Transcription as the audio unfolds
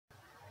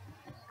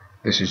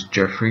This is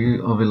Geoffrey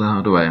of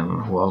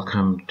Iladuel.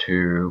 Welcome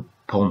to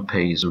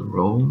Pompey's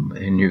Rome,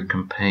 a new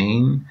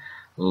campaign.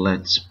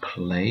 Let's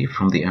play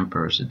from the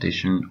Emperor's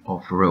edition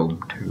of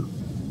Rome 2.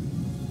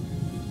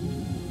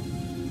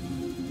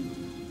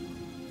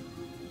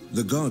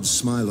 The gods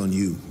smile on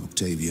you,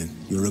 Octavian.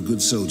 You're a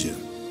good soldier.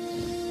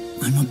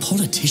 I'm a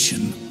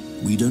politician.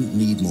 We don't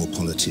need more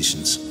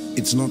politicians.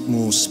 It's not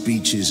more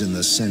speeches in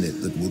the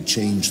Senate that will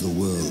change the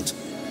world.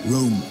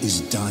 Rome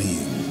is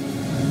dying.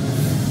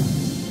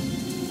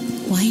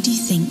 Why do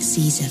you think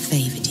Caesar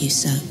favored you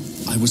so?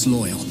 I was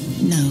loyal.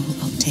 No,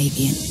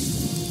 Octavian.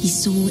 He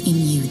saw in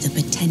you the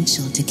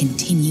potential to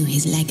continue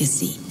his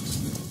legacy.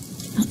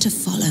 Not to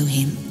follow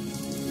him,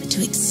 but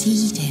to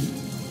exceed him.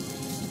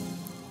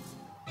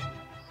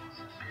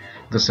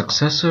 The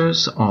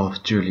successors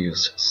of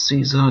Julius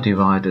Caesar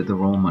divided the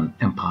Roman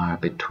Empire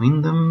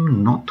between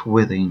them, not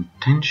with the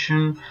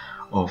intention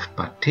of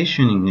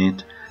partitioning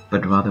it,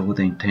 but rather with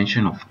the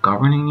intention of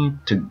governing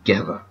it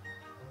together.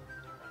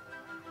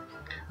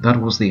 That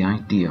was the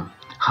idea.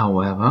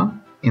 However,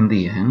 in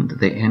the end,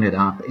 they ended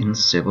up in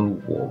civil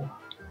war.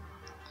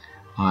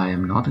 I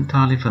am not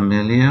entirely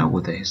familiar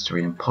with the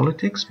history and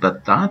politics,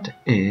 but that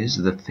is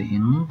the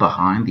theme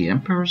behind the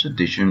Emperor's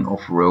edition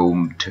of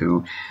Rome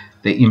 2,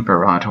 the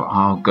Imperator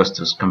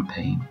Augustus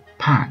campaign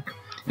pack.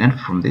 And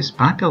from this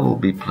pack I will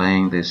be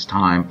playing this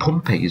time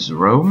Pompey's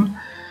Rome.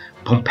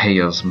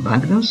 Pompeius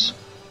Magnus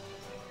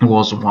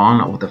was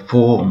one of the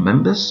 4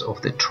 members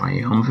of the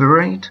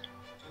Triumvirate,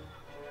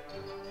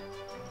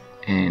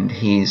 and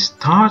he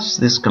starts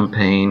this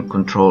campaign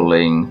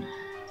controlling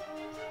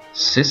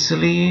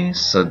Sicily,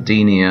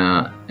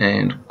 Sardinia,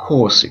 and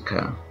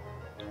Corsica.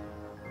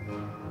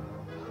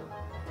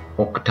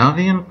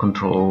 Octavian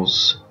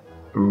controls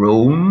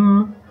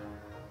Rome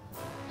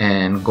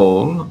and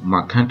Gaul.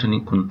 Mark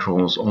Antony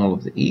controls all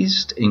of the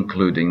east,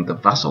 including the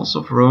vassals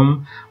of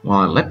Rome,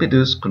 while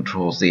Lepidus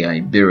controls the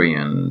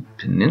Iberian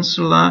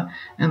Peninsula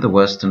and the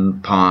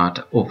western part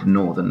of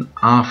northern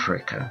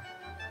Africa.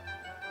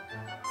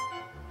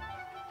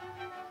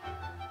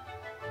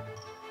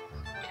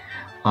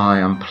 I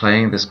am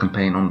playing this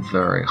campaign on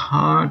very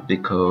hard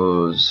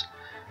because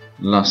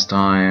last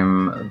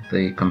time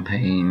the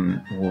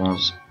campaign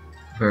was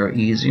very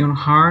easy on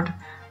hard.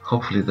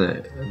 Hopefully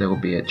there will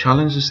be a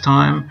challenge this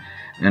time.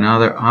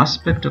 Another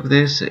aspect of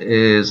this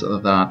is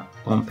that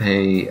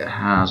Pompey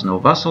has no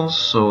vassals,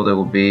 so there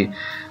will be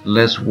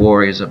less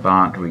worries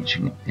about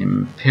reaching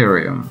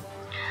Imperium.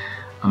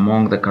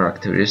 Among the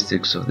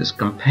characteristics of this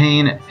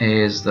campaign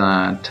is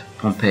that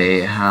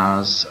Pompey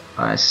has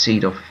a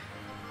seat of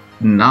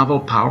naval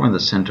power in the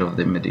center of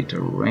the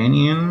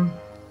Mediterranean.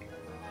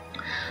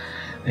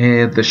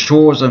 The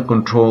shores are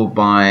controlled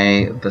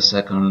by the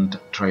second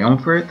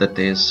triumvirate, that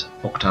is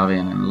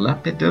Octavian and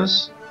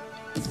Lepidus.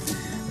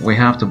 We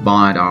have to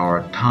bide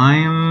our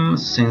time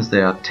since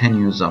their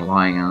tenuous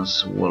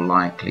alliance will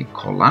likely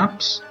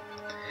collapse.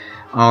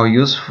 Our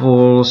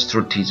useful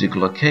strategic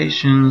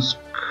locations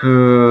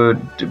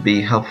could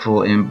be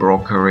helpful in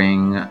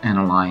brokering an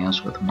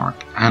alliance with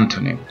Mark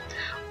Antony.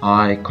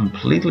 I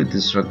completely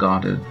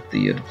disregarded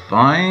the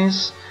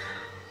advice.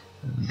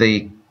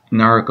 The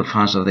narrow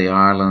confines of the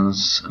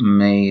islands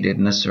made it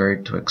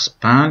necessary to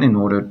expand in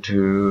order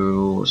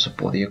to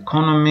support the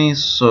economy,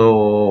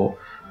 so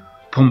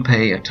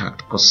Pompey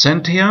attacked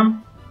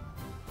Cosentia,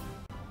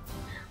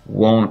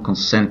 won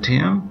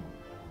Cosentia,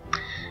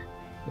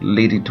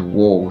 leading to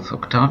war with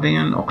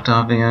Octavian.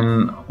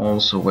 Octavian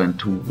also went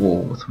to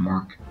war with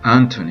Mark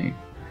Antony,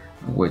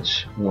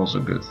 which was a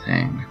good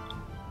thing.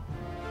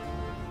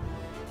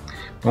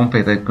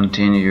 Pompey then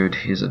continued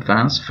his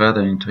advance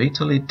further into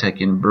Italy,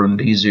 taking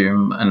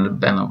Brundisium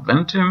and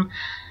Beneventum,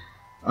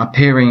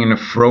 appearing in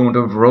front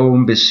of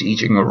Rome,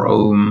 besieging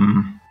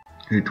Rome.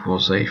 It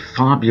was a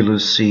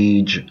fabulous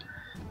siege.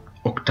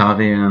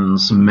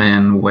 Octavian's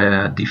men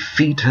were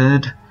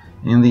defeated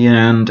in the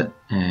end,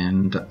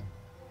 and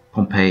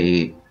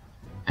Pompey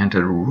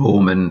entered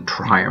Roman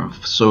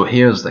triumph. So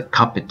here's the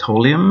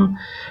Capitolium,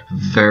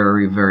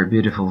 very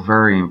beautiful,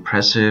 very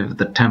impressive.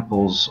 The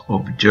temples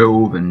of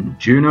Jove and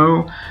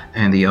Juno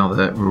and the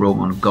other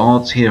Roman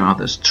gods. Here are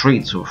the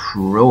streets of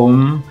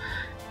Rome.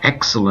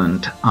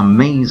 Excellent,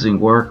 amazing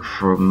work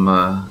from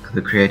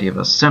the creative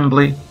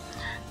assembly.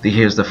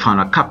 Here's the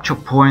final capture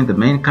point, the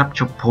main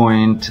capture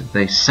point,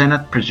 the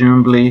Senate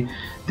presumably,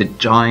 the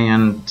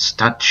giant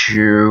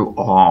statue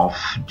of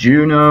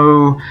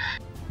Juno.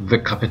 The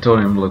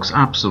Capitolium looks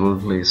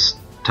absolutely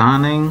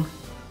stunning.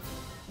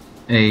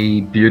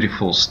 A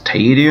beautiful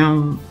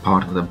stadium,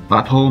 part of the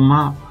battle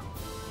map.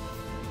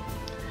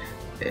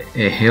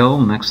 A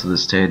hill next to the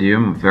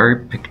stadium,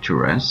 very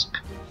picturesque.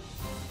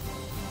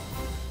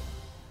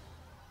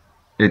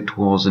 It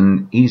was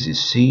an easy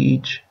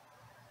siege.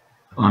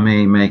 I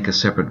may make a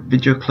separate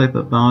video clip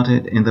about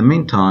it. In the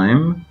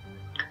meantime,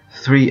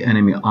 3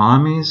 enemy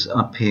armies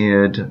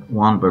appeared,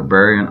 1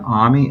 barbarian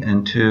army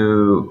and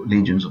 2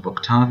 legions of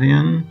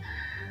Octavian.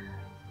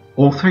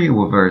 All 3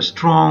 were very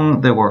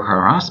strong. They were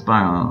harassed by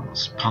our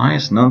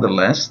spies,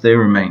 nonetheless they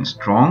remained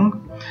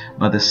strong.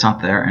 but they sat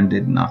there and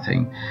did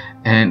nothing.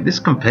 And this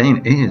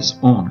campaign is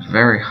on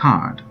very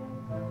hard.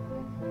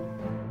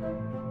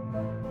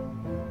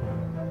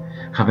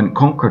 Having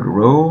conquered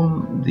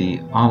Rome,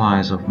 the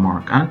allies of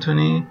Mark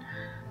Antony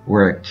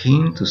were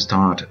keen to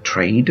start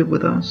trade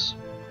with us.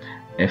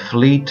 A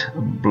fleet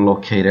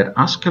blockaded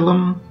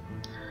Asculum.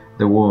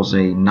 There was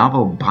a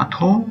naval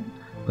battle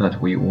that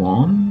we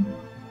won,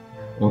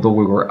 although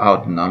we were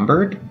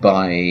outnumbered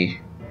by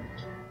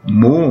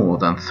more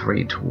than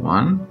 3 to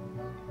 1.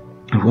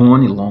 We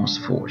only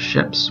lost 4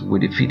 ships. We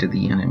defeated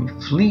the enemy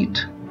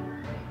fleet.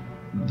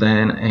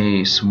 Then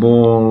a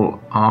small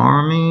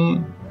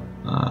army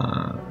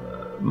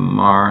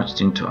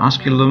marched into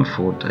Asculum,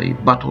 fought a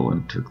battle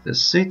and took the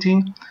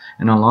city.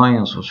 An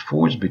alliance was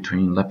forged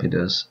between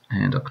Lepidus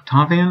and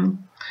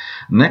Octavian.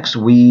 Next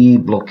we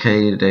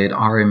blockaded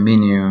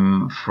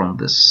Ariminum from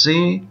the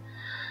sea.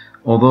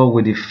 Although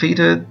we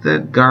defeated the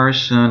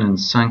garrison and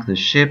sank the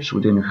ships,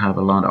 we didn't have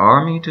a land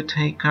army to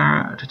take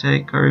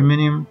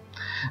Ariminum.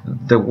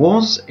 There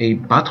was a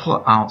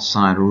battle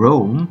outside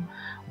Rome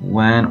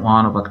when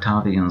one of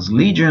Octavian's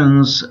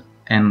legions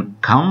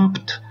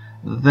encamped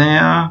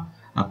there.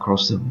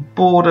 Across the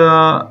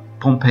border,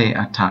 Pompey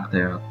attacked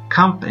their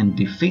camp and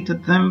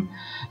defeated them.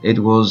 It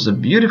was a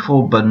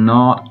beautiful but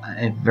not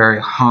a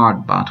very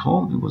hard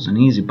battle. It was an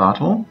easy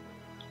battle.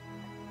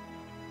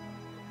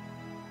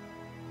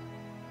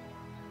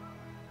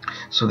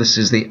 So this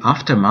is the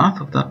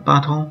aftermath of that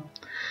battle,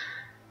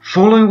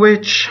 following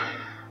which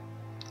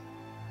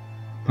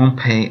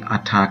Pompey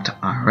attacked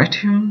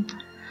Arretium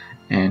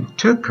and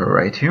took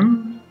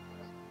Arretium.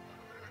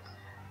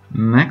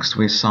 Next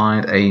we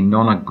signed a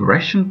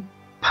non-aggression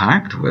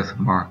pact with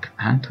Mark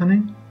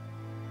Antony.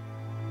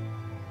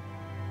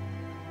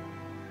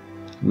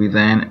 We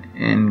then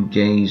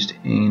engaged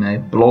in a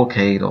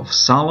blockade of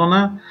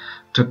Salona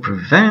to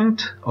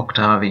prevent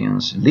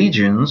Octavian's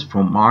legions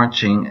from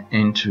marching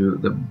into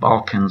the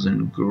Balkans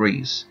and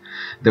Greece.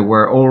 They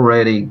were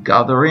already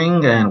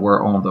gathering and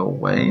were on their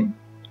way.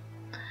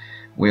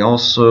 We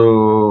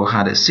also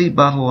had a sea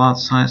battle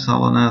outside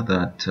Salona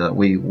that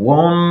we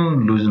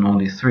won, losing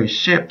only 3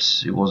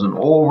 ships. It was an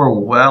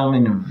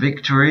overwhelming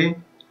victory,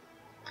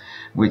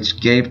 which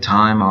gave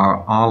time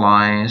our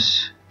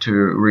allies to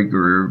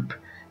regroup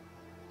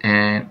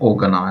and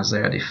organize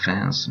their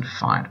defense and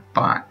fight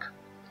back.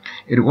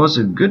 It was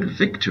a good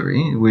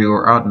victory. We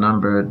were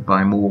outnumbered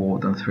by more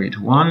than 3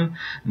 to 1.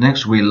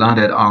 Next we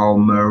landed our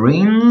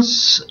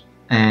marines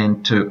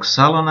and took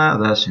Salona,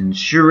 thus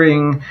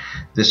ensuring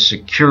the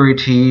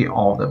security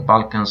of the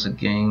Balkans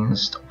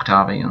against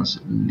Octavian's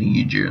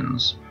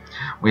legions.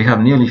 We have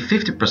nearly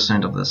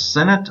 50% of the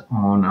Senate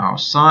on our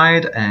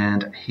side,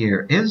 and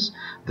here is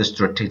the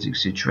strategic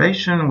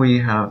situation. We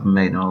have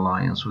made an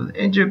alliance with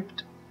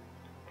Egypt.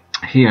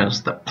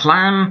 Here's the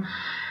plan.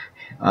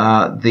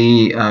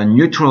 The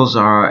neutrals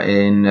are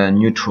in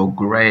neutral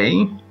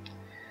gray.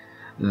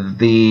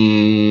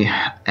 The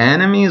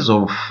enemies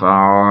of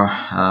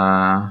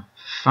our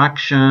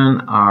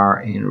faction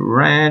are in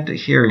red.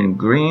 Here in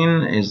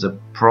green is the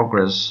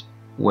progress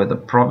with the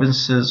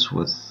provinces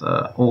with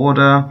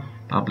order,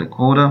 public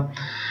order.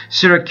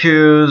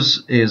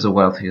 Syracuse is the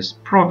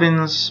wealthiest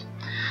province.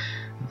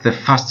 The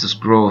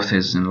fastest growth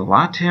is in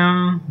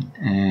Latium,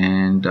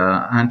 and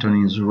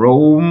Antony's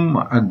Rome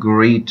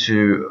agreed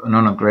to a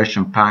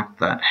non-aggression pact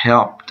that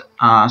helped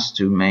us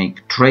to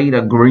make trade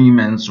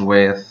agreements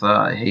with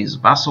his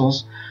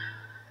vassals.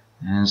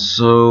 And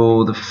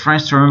so the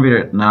French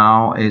triumvirate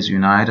now is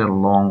united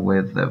along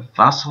with the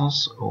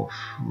vassals of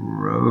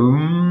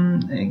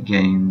Rome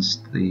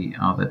against the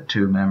other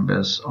 2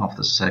 members of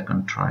the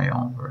second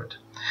triumvirate.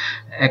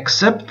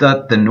 Except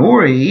that the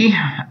Nori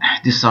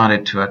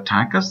decided to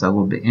attack us. That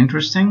will be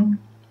interesting.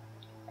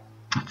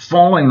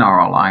 Following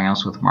our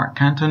alliance with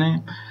Mark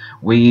Antony,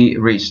 we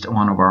reached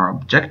one of our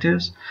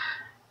objectives.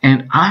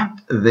 And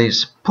at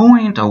this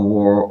point, a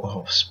war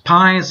of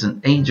spies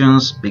and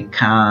agents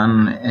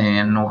began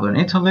in northern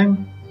Italy.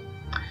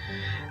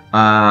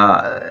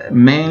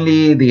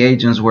 Mainly the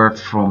agents were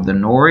from the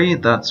Nori.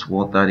 That's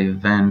what that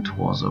event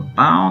was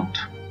about.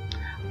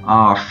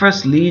 Our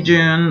first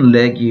legion,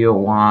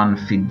 Legio I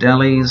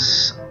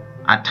Fidelis,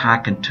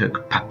 attacked and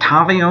took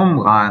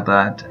Patavium while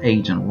that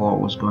agent war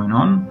was going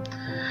on.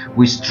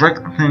 We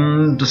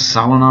strengthened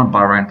Salona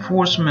by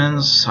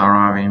reinforcements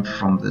arriving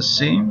from the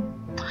sea.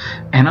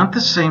 And at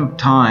the same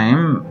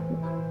time,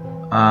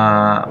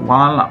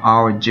 while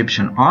our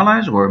Egyptian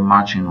allies were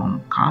marching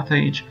on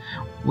Carthage,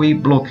 we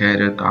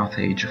blockaded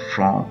Carthage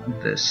from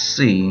the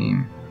sea.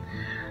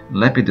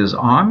 Lepidus'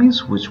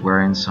 armies, which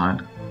were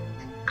inside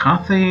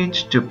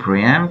Carthage to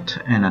preempt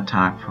an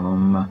attack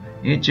from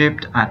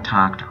Egypt,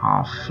 attacked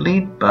our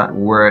fleet but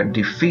were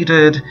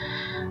defeated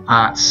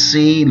at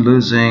sea,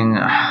 losing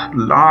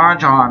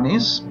large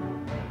armies.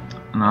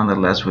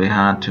 Nonetheless, we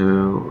had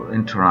to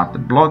interrupt the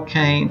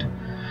blockade.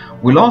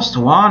 We lost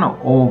one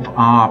of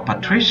our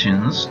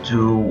patricians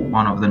to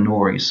one of the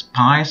Nori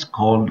spies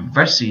called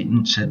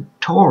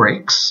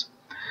Vercingetorix.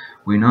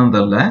 We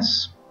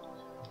nonetheless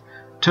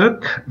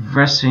took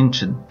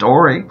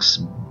Vercingetorix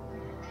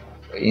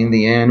In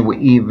the end, we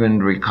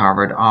even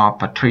recovered our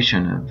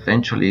patrician.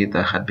 Eventually,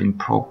 they had been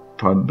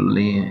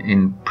probably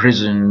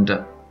imprisoned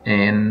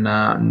in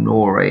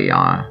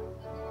Noria.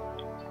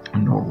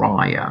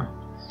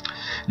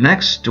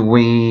 Next,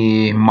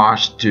 we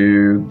marched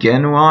to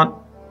Genoa,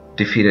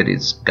 defeated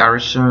its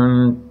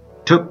garrison,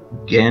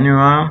 took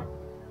Genoa.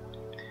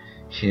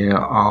 Here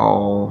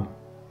our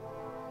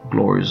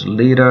glorious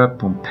leader,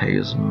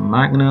 Pompeius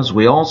Magnus.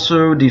 We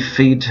also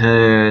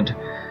defeated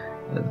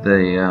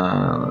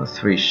the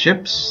 3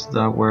 ships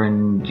that were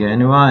in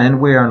Genoa,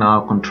 and we are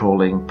now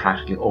controlling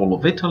practically all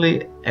of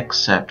Italy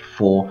except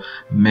for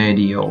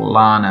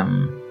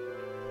Mediolanum.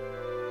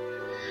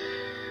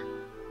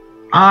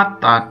 At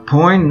that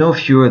point, no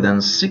fewer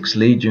than 6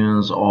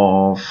 legions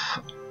of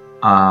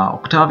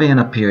Octavian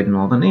appeared in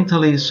northern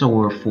Italy, so we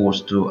were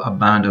forced to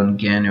abandon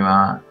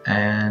Genoa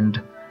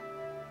and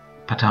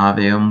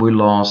Patavium. We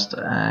lost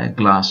a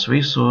glass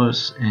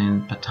resource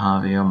in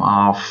Patavium.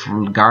 Our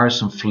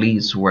garrison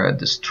fleets were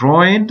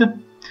destroyed.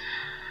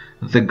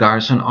 The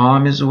garrison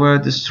armies were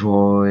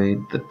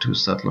destroyed. The 2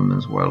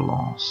 settlements were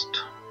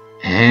lost.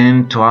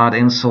 And to add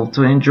insult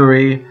to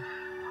injury,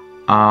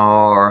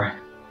 our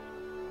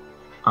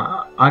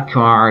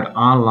acquired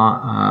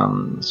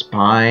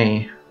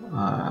spy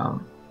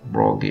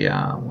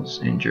Brogia was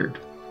injured.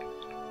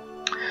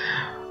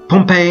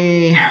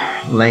 Pompey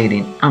laid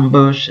in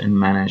ambush and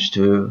managed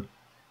to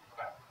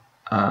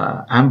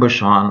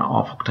ambush one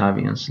of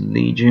Octavian's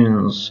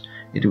legions.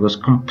 It was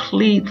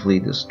completely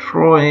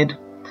destroyed.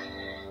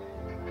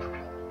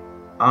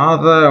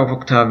 Other of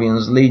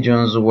Octavian's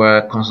legions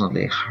were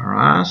constantly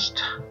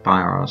harassed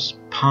by our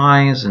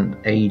spies and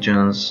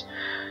agents,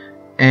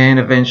 and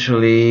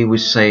eventually we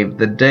saved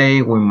the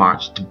day. We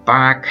marched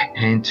back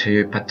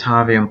into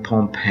Patavium.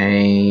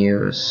 Pompey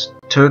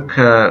took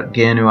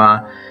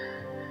Genoa,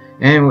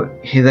 and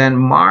he then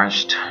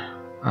marched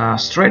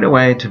straight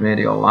away to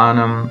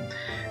Mediolanum,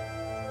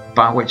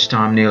 by which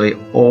time nearly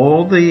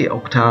all the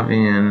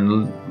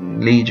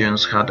Octavian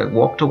legions had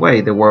walked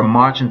away. They were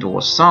marching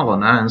towards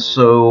Salona, and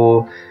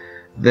so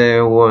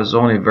there was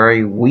only a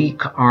very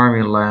weak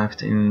army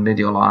left in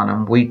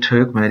Mediolanum. We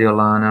took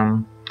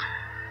Mediolanum.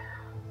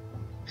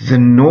 The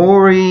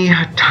Nori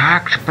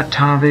attacked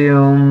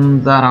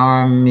Patavium. That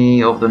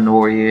army of the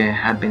Nori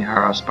had been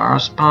harassed by our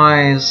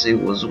spies.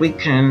 It was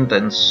weakened,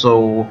 and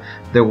so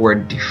they were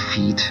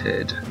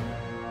defeated.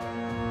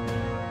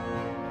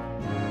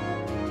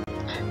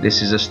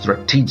 This is a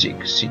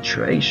strategic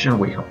situation.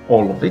 We have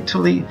all of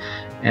Italy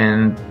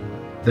and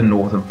the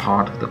northern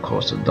part of the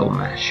coast of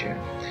Dalmatia.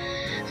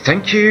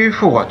 Thank you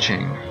for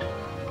watching.